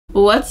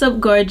What's up,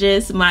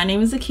 gorgeous? My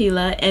name is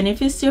Akila, and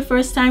if it's your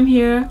first time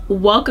here,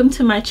 welcome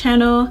to my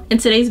channel. In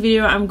today's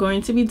video, I'm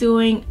going to be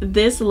doing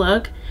this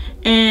look,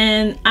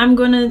 and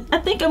I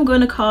think I'm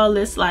gonna call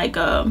this like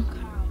a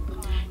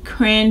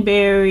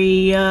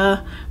cranberry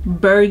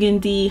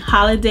burgundy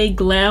holiday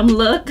glam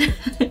look.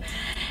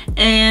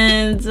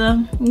 And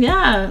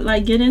yeah,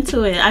 like, get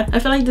into it. I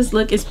feel like this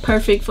look is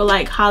perfect for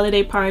like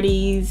holiday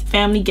parties,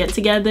 family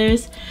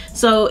get-togethers.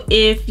 So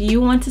if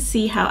you want to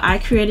see how I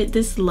created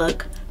this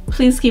look,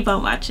 please keep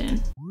on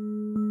watching.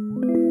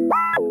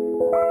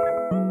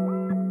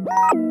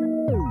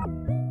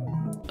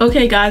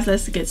 Okay guys,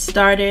 let's get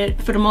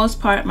started. For the most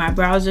part, my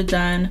brows are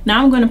done.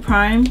 Now I'm going to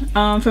prime.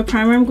 For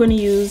primer, I'm going to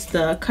use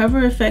the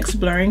Cover FX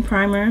blurring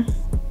primer,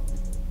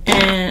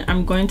 and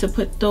I'm going to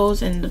put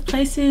those in the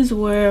places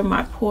where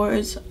my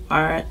pores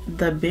are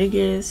the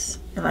biggest,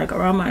 like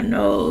around my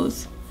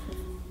nose,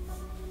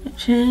 my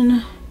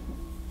chin,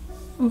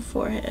 and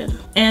forehead.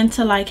 And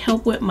to like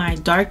help with my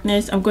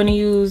darkness, I'm going to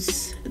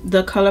use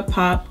the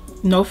ColourPop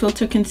No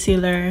Filter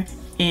Concealer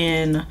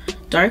in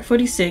Dark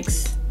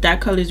 46.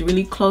 That color is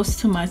really close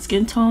to my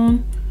skin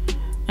tone,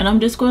 and I'm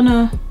just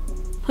gonna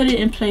put it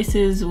in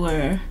places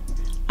where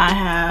I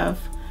have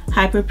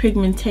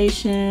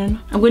hyperpigmentation.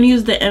 I'm going to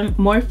use the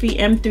Morphe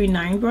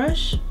M39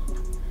 brush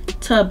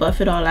to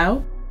buff it all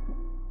out.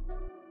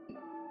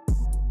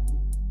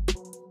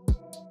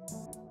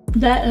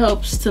 That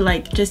helps to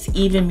like just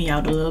even me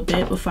out a little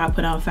bit before I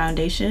put on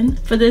foundation.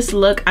 For this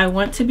look, I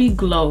want to be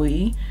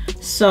glowy,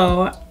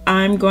 so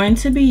I'm going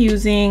to be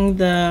using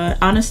the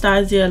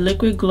Anastasia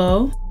Liquid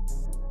Glow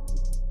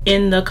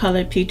in the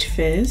color Peach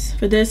Fizz.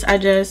 For this, I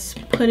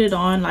just put it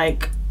on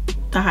like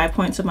the high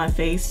points of my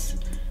face,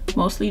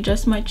 mostly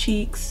just my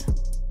cheeks.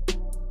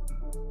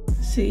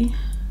 See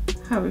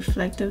how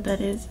reflective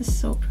that is? It's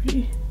so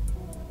pretty.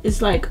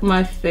 It's like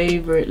my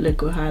favorite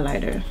liquid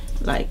highlighter.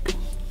 Like,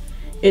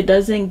 it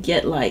doesn't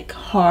get like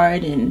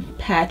hard and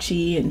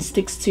patchy and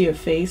sticks to your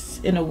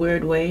face in a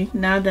weird way.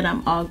 Now that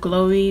I'm all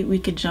glowy, we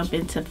could jump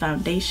into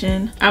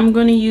foundation. I'm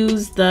gonna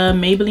use the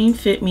Maybelline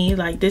FitMe.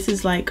 Like, this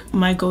is like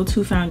my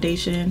go-to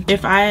foundation.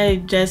 If I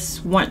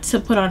just want to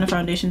put on a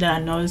foundation that I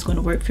know is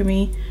gonna work for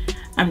me,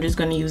 I'm just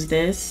gonna use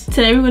this.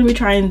 Today we're gonna be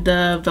trying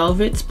the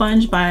Velvet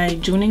Sponge by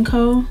June &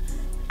 Co.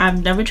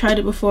 I've never tried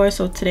it before,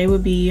 so today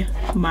would be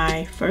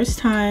my first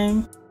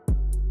time.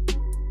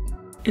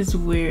 It's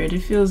weird, it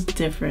feels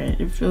different.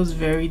 It feels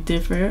very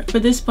different. For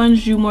this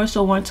sponge, you more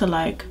so want to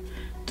like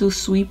do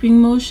sweeping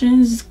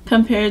motions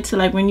compared to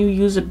like when you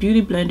use a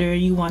beauty blender,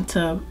 you want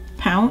to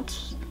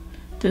pounce.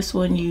 This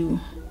one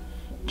you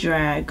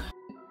drag.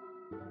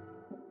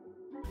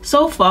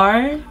 So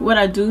far, what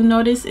I do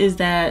notice is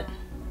that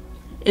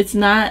it's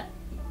not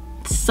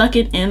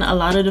sucking in a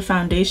lot of the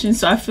foundation,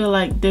 so I feel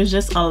like there's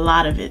just a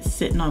lot of it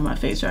sitting on my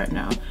face right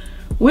now,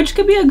 which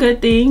could be a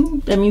good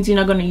thing. That means you're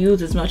not going to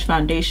use as much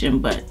foundation,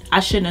 but I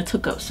shouldn't have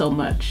took up so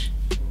much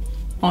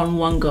on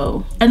one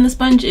go. And the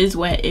sponge is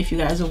wet, if you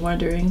guys are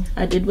wondering.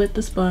 I did wet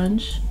the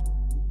sponge.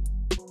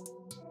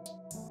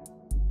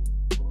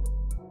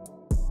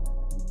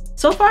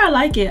 So far I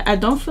like it. I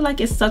don't feel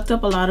like it sucked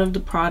up a lot of the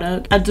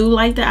product. I do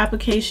like the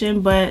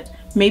application, but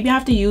maybe I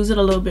have to use it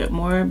a little bit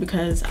more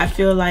because I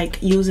feel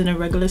like using a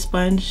regular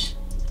sponge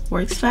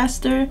works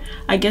faster.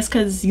 I guess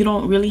because you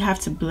don't really have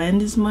to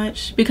blend as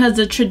much, because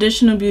the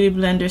traditional beauty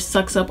blender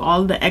sucks up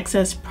all the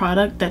excess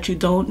product that you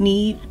don't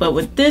need. But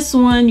with this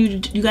one, you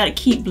got to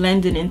keep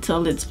blending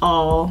until it's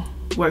all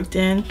worked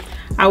in.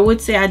 I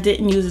would say I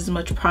didn't use as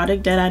much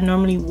product that I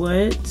normally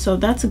would, so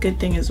that's a good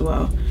thing as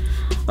well.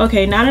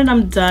 Okay, now that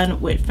I'm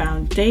done with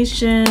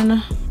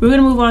foundation, we're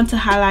gonna move on to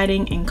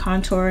highlighting and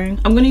contouring.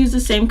 I'm gonna use the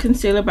same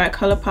concealer by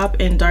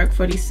ColourPop in Dark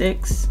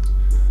 46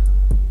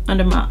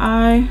 under my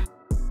eye.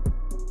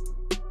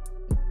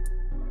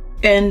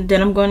 And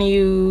then I'm going to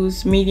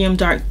use medium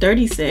dark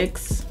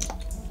 36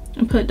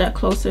 and put that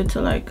closer to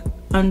like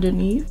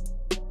underneath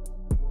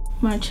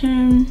my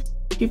chin,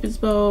 cupid's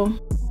bow,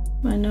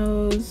 my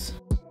nose,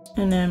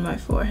 and then my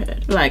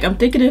forehead. Like, I'm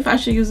thinking if I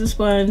should use a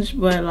sponge,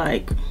 but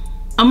like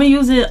I'm gonna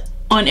use it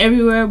on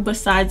everywhere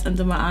besides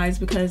under my eyes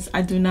because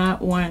I do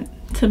not want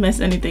to mess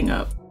anything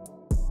up.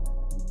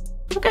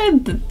 Okay,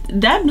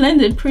 that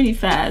blended pretty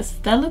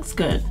fast. That looks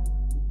good.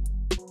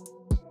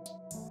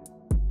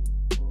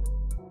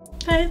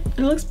 Okay, it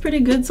looks pretty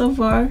good so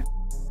far.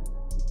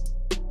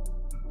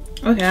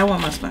 Okay, I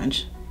want my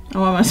sponge. I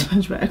want my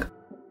sponge back.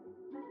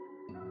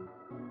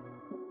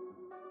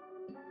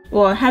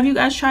 Well, have you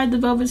guys tried the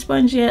Velvet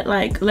Sponge yet?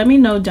 Like, let me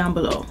know down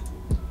below.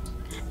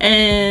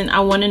 And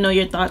I want to know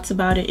your thoughts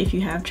about it if you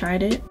have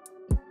tried it.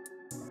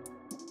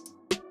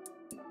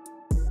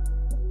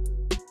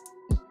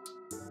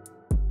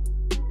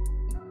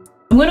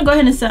 I'm going to go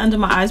ahead and set under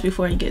my eyes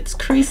before it gets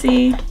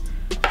creasy.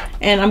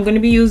 And I'm going to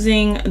be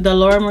using the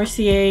Laura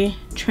Mercier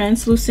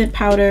translucent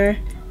powder,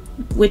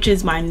 which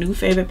is my new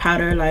favorite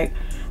powder. Like,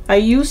 I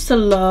used to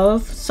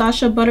love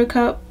Sacha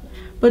Buttercup,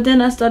 but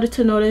then I started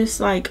to notice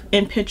like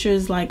in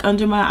pictures, like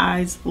under my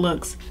eyes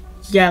looks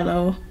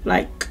yellow,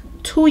 like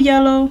too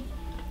yellow.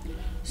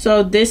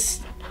 So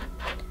this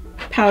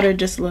powder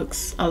just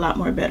looks a lot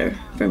more better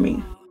for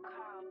me.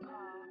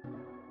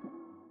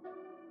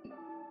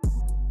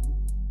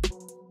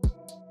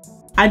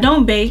 I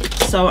don't bake,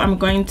 so I'm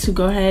going to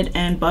go ahead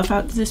and buff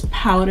out this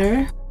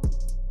powder.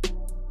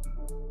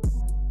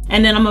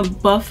 And then I'm gonna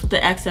buff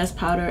the excess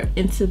powder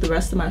into the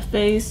rest of my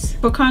face.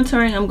 For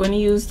contouring, I'm going to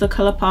use the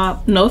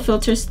ColourPop No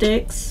Filter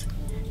Sticks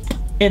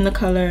in the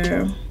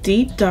color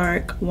Deep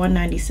Dark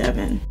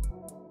 197.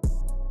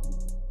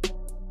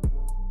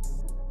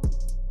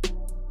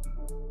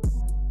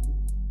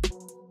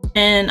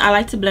 And I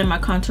like to blend my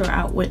contour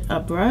out with a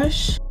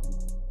brush.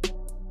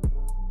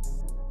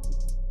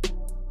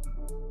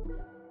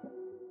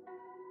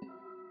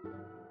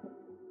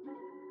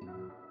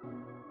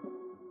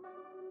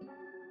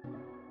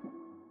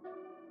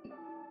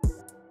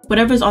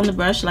 Whatever's on the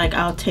brush, like,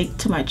 I'll take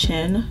to my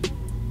chin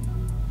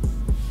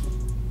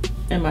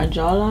and my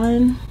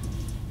jawline.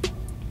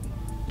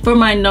 For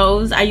my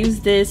nose, I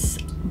use this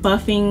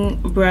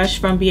buffing brush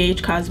from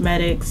BH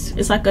Cosmetics.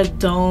 It's like a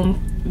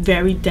dome,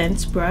 very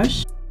dense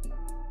brush.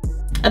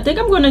 I think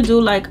I'm gonna do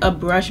like a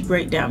brush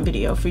breakdown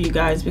video for you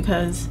guys,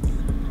 because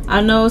I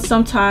know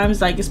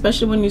sometimes, like,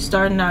 especially when you're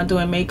starting out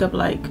doing makeup,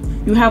 like,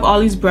 you have all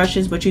these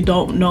brushes but you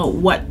don't know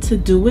what to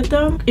do with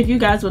them. If you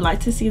guys would like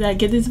to see that,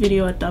 give this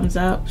video a thumbs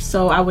up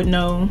so I would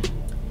know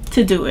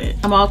to do it.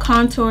 I'm all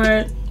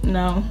contoured.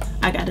 No,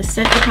 I gotta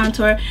set the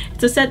contour.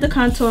 To set the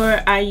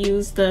contour, I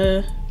use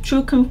the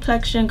True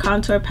Complexion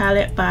Contour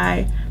Palette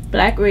by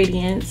Black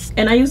Radiance,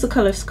 and I use the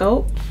color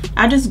Scope.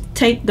 I just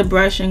take the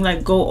brush and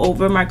like go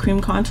over my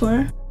cream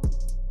contour.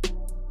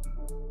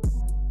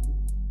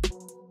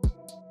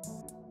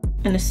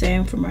 And the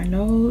same for my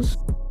nose.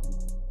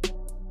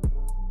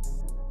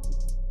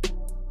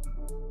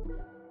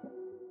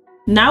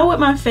 Now with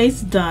my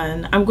face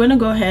done, I'm going to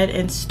go ahead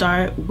and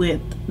start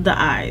with the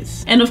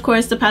eyes. And of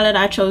course, the palette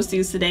I chose to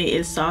use today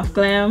is Soft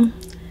Glam.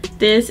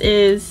 This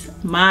is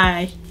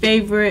my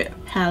favorite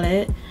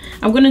palette.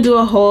 I'm going to do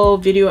a whole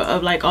video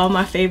of like all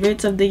my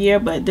favorites of the year,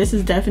 but this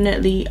is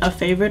definitely a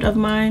favorite of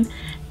mine.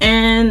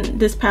 And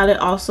this palette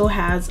also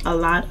has a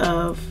lot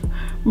of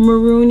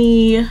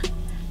maroony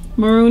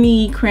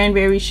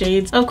cranberry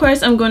shades. Of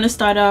course, I'm going to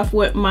start off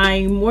with my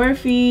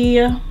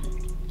Morphe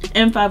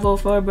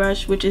M504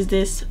 brush, which is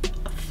this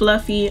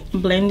fluffy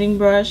blending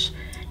brush,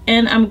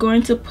 and I'm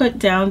going to put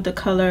down the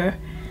color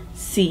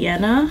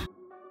Sienna.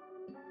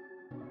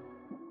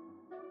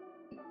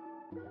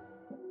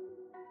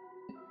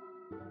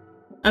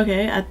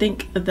 Okay, I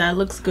think that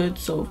looks good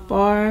so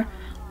far.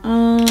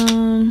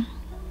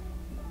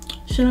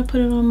 Should I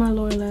put it on my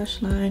lower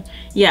lash line?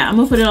 Yeah, I'm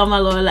gonna put it on my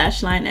lower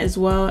lash line as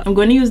well. I'm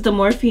going to use the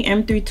Morphe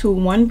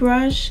M321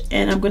 brush,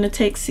 and I'm going to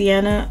take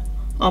Sienna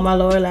on my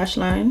lower lash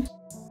line.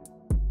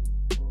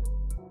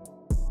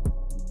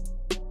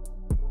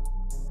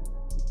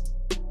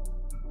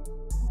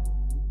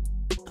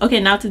 Okay,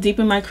 now to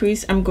deepen my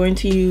crease, I'm going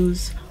to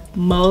use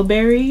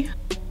Mulberry,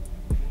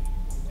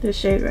 this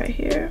shade right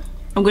here.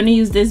 I'm going to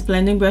use this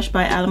blending brush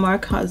by Alamar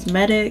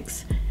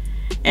Cosmetics,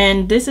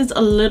 and this is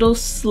a little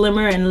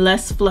slimmer and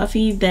less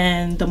fluffy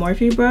than the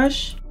Morphe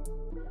brush.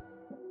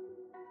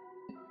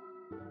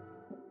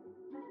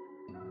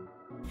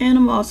 And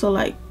I'm also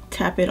like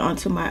tap it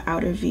onto my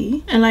outer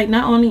V, and like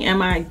not only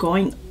am I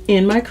going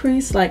in my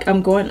crease, like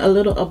I'm going a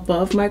little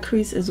above my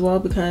crease as well,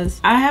 because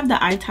I have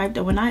the eye type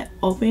that when I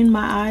open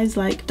my eyes,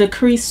 like the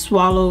crease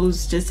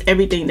swallows just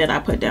everything that I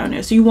put down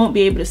there, so you won't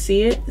be able to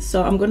see it.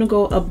 So I'm gonna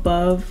go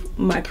above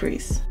my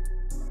crease.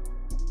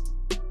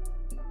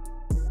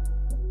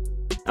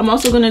 I'm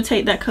also gonna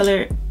take that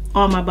color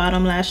on my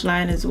bottom lash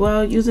line as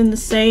well, using the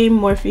same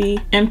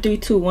Morphe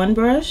M321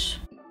 brush.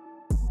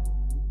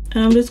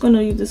 And I'm just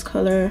gonna use this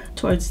color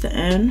towards the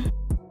end.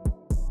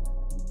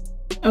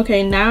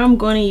 Okay, now I'm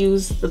going to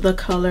use the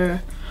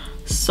color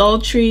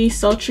Sultry.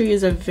 Sultry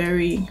is a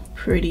very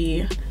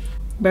pretty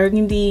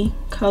burgundy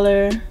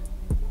color.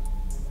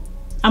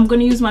 I'm going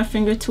to use my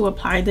finger to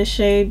apply the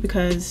shade,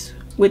 because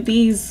with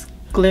these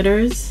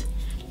glitters,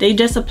 they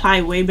just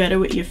apply way better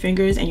with your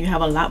fingers and you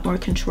have a lot more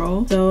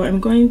control. So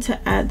I'm going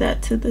to add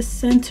that to the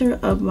center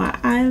of my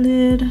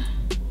eyelid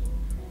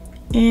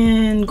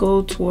and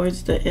go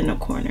towards the inner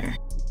corner.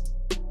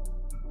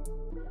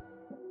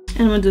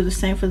 And I'm going to do the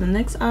same for the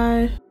next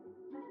eye.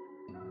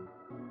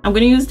 I'm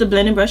going to use the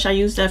blending brush I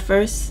used at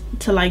first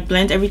to like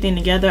blend everything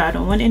together. I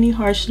don't want any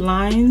harsh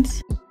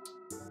lines.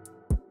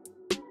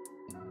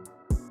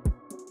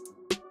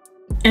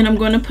 And I'm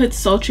going to put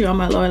Sultry on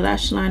my lower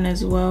lash line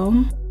as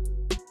well.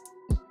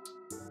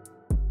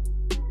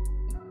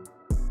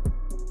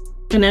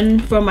 And then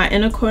for my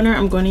inner corner,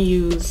 I'm going to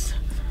use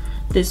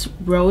this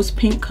rose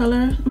pink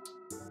color.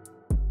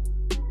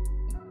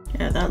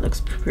 Yeah, that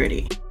looks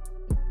pretty.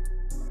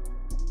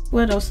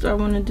 What else do I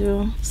want to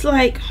do? It's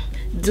like,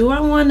 do I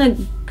want to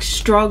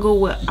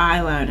struggle with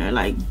eyeliner?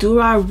 Like, do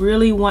I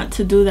really want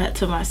to do that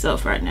to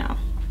myself right now?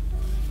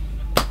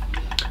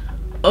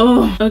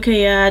 Oh,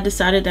 okay, yeah, I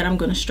decided that I'm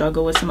gonna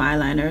struggle with some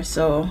eyeliner,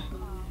 so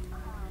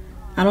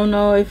I don't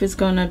know if it's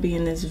gonna be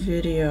in this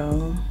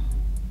video.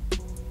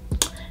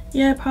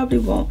 Yeah, it probably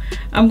won't.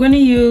 I'm gonna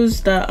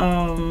use the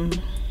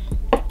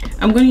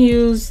I'm gonna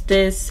use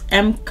this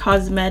M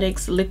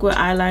Cosmetics liquid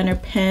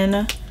eyeliner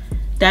pen.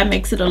 That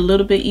makes it a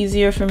little bit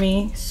easier for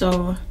me,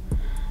 so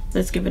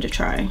let's give it a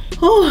try.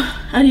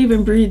 Oh, I didn't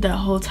even breathe that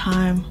whole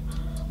time.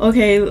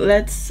 Okay,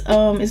 let's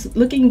it's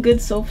looking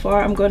good so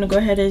far. I'm going to go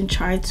ahead and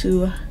try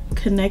to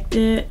connect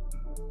it.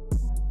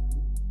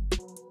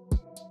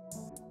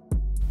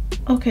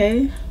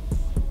 Okay,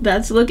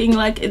 that's looking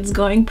like it's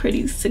going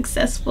pretty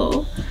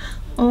successful.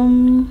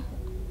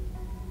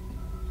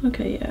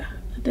 Okay, yeah,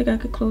 I think I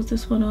could close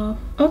this one off.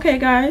 Okay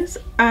guys,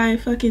 I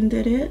fucking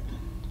did it.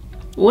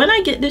 When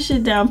I get this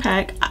shit down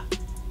pat,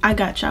 I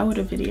got y'all with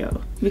a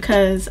video,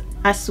 because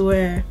I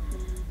swear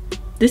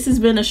this has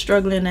been a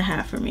struggle and a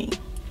half for me.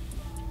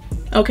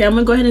 Okay, I'm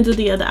gonna go ahead and do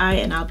the other eye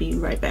and I'll be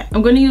right back.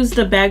 I'm gonna use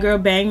the Bad Girl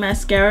Bang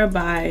Mascara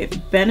by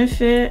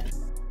Benefit.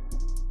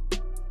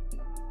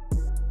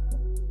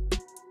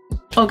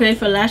 Okay,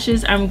 for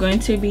lashes, I'm going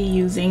to be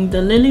using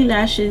the Lilly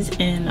lashes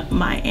in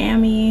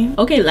Miami.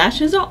 Okay,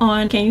 lashes are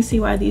on. Can you see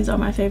why these are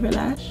my favorite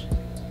lash?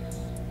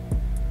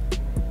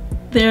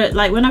 They're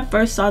like, when I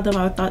first saw them,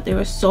 I thought they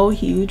were so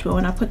huge, but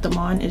when I put them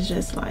on, it's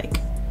just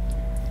like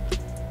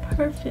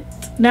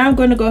perfect. Now I'm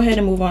going to go ahead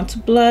and move on to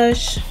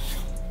blush.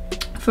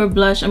 For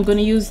blush, I'm going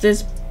to use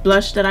this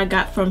blush that I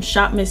got from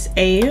Shop Miss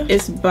A.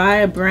 It's by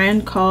a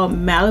brand called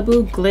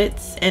Malibu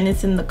Glitz, and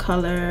it's in the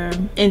color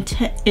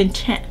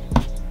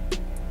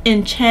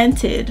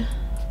Enchanted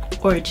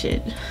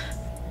Orchid.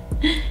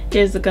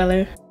 Here's the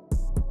color.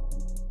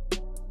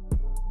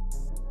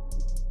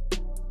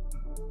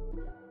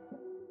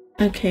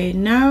 Okay,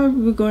 now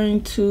we're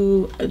going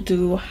to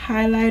do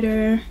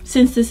highlighter.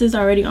 Since this is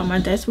already on my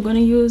desk, we're going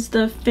to use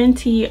the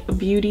Fenty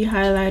Beauty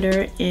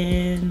highlighter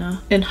in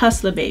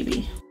Hustla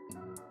Baby.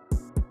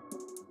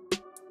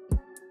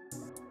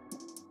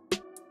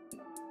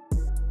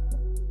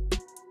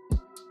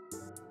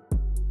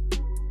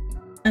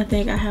 I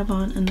think I have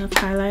on enough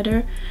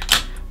highlighter.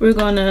 We're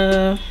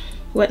gonna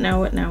what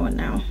now?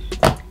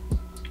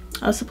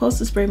 I was supposed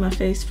to spray my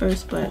face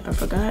first, but I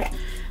forgot.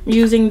 I'm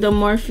using the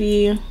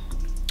Morphe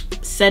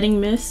setting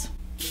mist.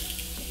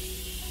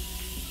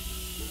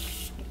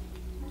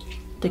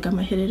 Think I'm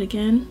gonna hit it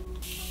again.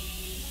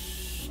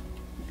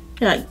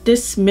 Yeah,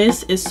 this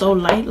mist is so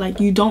light, like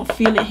you don't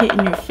feel it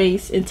hitting your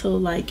face until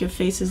like your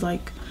face is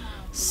like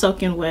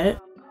soaking wet.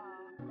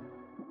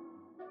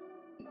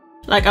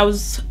 Like I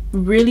was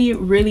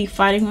really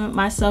fighting with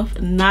myself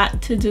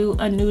not to do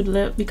a nude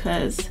lip,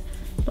 because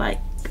like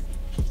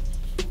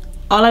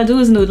all I do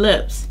is nude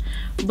lips.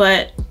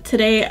 But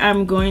today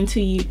I'm going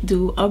to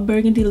do a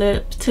burgundy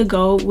lip to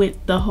go with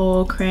the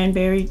whole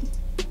cranberry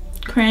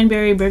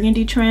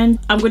burgundy trend.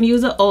 I'm going to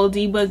use an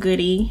oldie but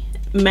goodie,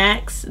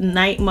 MAC's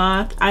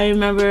Nightmoth. I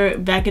remember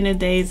back in the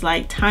days,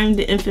 like Time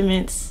the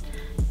Infamous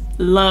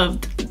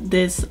loved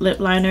this lip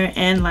liner,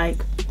 and like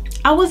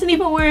I wasn't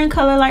even wearing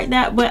color like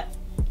that, but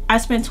I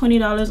spent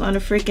 $20 on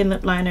a freaking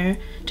lip liner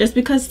just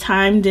because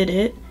Time did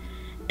it.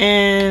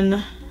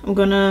 And I'm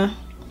gonna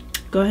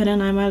go ahead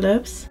and line my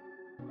lips.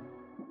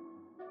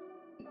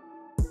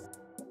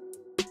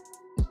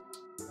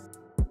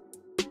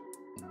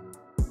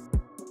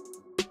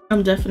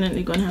 I'm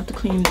definitely gonna have to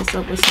clean this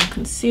up with some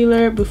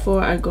concealer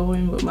before I go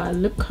in with my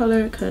lip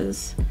color,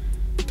 because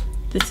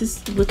this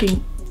is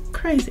looking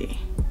crazy.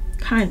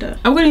 Kinda.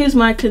 I'm gonna use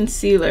my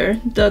concealer,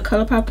 the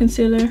ColourPop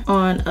concealer,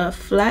 on a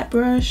flat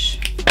brush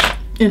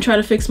and try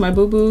to fix my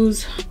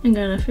boo-boos. I'm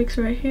gonna fix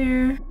right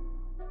here.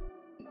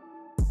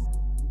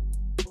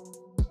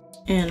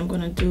 And I'm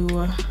gonna do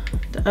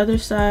the other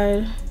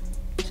side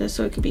just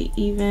so it could be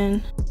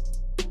even.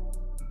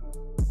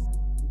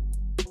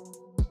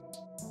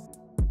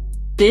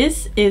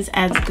 This is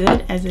as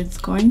good as it's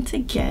going to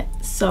get,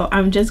 so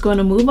I'm just going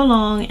to move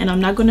along and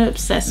I'm not going to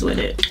obsess with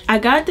it. I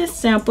got this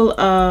sample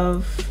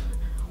of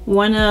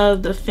one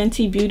of the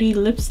Fenty Beauty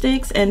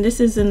lipsticks, and this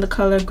is in the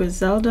color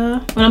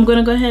Griselda. But I'm going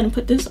to go ahead and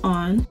put this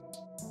on.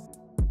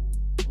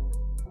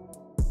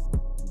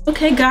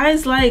 Okay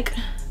guys, like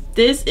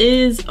this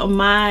is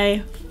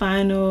my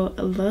final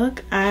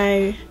look.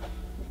 Was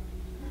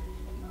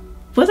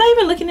I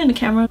even looking in the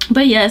camera?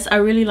 But yes, I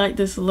really like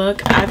this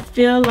look. I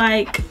feel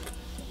like,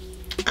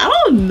 I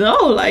don't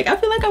know, like I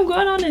feel like I'm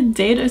going on a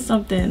date or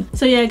something.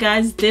 So yeah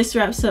guys, this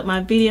wraps up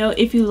my video.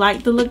 If you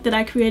like the look that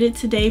I created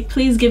today,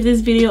 please give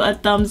this video a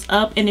thumbs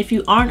up, and if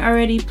you aren't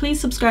already, please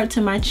subscribe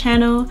to my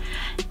channel.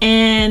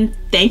 And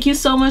thank you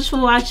so much for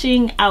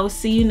watching. I will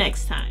see you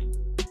next time.